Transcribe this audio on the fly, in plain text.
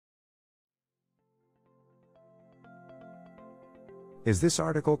Is this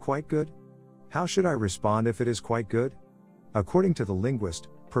article quite good? How should I respond if it is quite good? According to the linguist,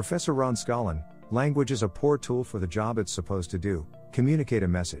 Professor Scollon, language is a poor tool for the job it's supposed to do, communicate a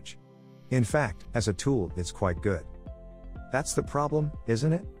message. In fact, as a tool, it's quite good. That's the problem,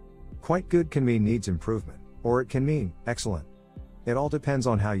 isn't it? Quite good can mean needs improvement, or it can mean excellent. It all depends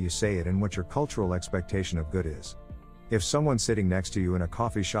on how you say it and what your cultural expectation of good is. If someone sitting next to you in a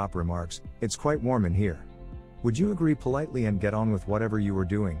coffee shop remarks, "It's quite warm in here," would you agree politely and get on with whatever you were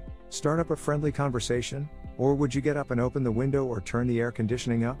doing, start up a friendly conversation, or would you get up and open the window or turn the air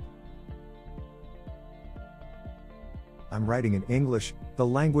conditioning up? I'm writing in English, the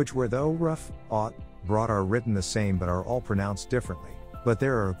language where the rough, ought, brought are written the same but are all pronounced differently, but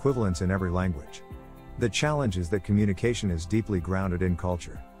there are equivalents in every language. The challenge is that communication is deeply grounded in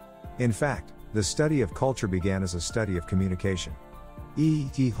culture. In fact, the study of culture began as a study of communication.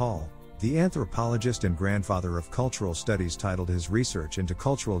 E.T. Hall, the anthropologist and grandfather of cultural studies, titled his research into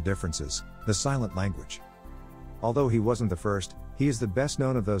cultural differences, "The Silent Language." Although he wasn't the first, he is the best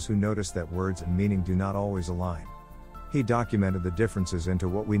known of those who noticed that words and meaning do not always align. He documented the differences into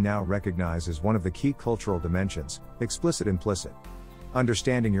what we now recognize as one of the key cultural dimensions, explicit-implicit.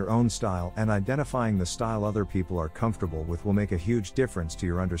 Understanding your own style and identifying the style other people are comfortable with will make a huge difference to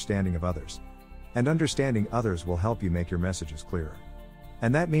your understanding of others. And understanding others will help you make your messages clearer.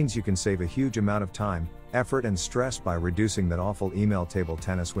 And that means you can save a huge amount of time, effort and stress by reducing that awful email table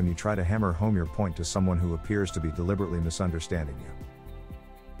tennis when you try to hammer home your point to someone who appears to be deliberately misunderstanding you.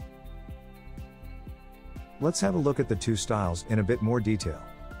 Let's have a look at the two styles in a bit more detail.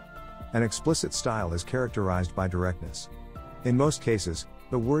 An explicit style is characterized by directness. In most cases,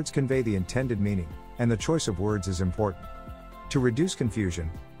 the words convey the intended meaning, and the choice of words is important. To reduce confusion,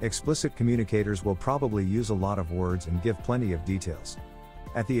 explicit communicators will probably use a lot of words and give plenty of details.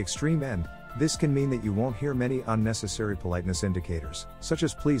 At the extreme end, this can mean that you won't hear many unnecessary politeness indicators, such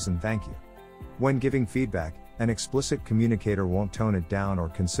as please and thank you. When giving feedback, an explicit communicator won't tone it down or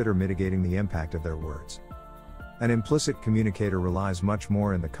consider mitigating the impact of their words. An implicit communicator relies much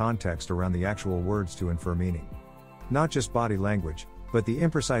more in the context around the actual words to infer meaning. Not just body language, but the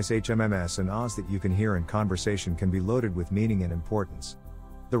imprecise HMMs and ahs that you can hear in conversation can be loaded with meaning and importance.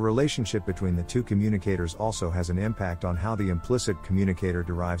 The relationship between the two communicators also has an impact on how the implicit communicator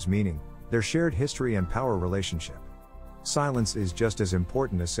derives meaning, their shared history and power relationship. Silence is just as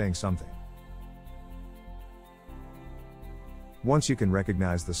important as saying something. Once you can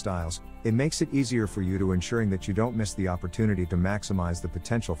recognize the styles, it makes it easier for you to ensuring that you don't miss the opportunity to maximize the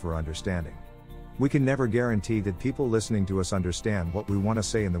potential for understanding. We can never guarantee that people listening to us understand what we want to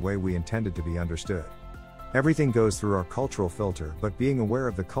say in the way we intend it to be understood. Everything goes through our cultural filter, but being aware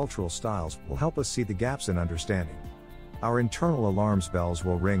of the cultural styles will help us see the gaps in understanding. Our internal alarm bells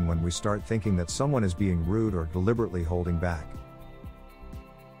will ring when we start thinking that someone is being rude or deliberately holding back.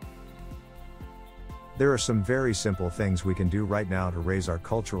 There are some very simple things we can do right now to raise our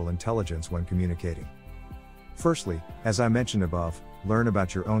cultural intelligence when communicating. Firstly, as I mentioned above, learn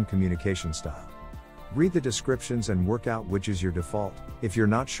about your own communication style. Read the descriptions and work out which is your default. If you're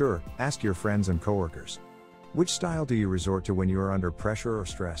not sure, ask your friends and coworkers. Which style do you resort to when you are under pressure or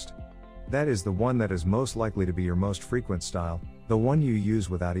stressed? That is the one that is most likely to be your most frequent style, the one you use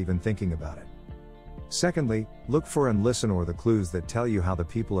without even thinking about it. Secondly, look for and listen for the clues that tell you how the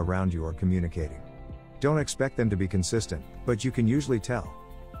people around you are communicating. Don't expect them to be consistent, but you can usually tell.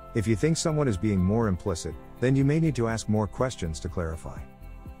 If you think someone is being more implicit, then you may need to ask more questions to clarify.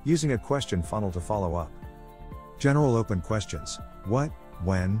 Using a question funnel to follow up. General open questions: what,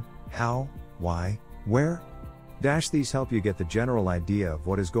 when, how, why, where? These help you get the general idea of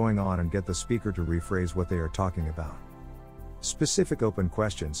what is going on and get the speaker to rephrase what they are talking about. Specific open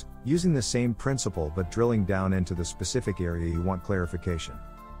questions, using the same principle but drilling down into the specific area you want clarification.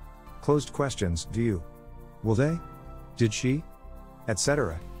 Closed questions: do you? Will they? Did she?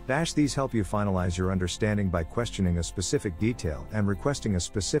 Etc. These help you finalize your understanding by questioning a specific detail and requesting a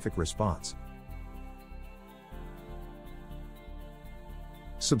specific response.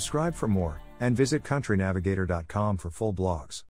 Subscribe for more, and visit countrynavigator.com for full blogs.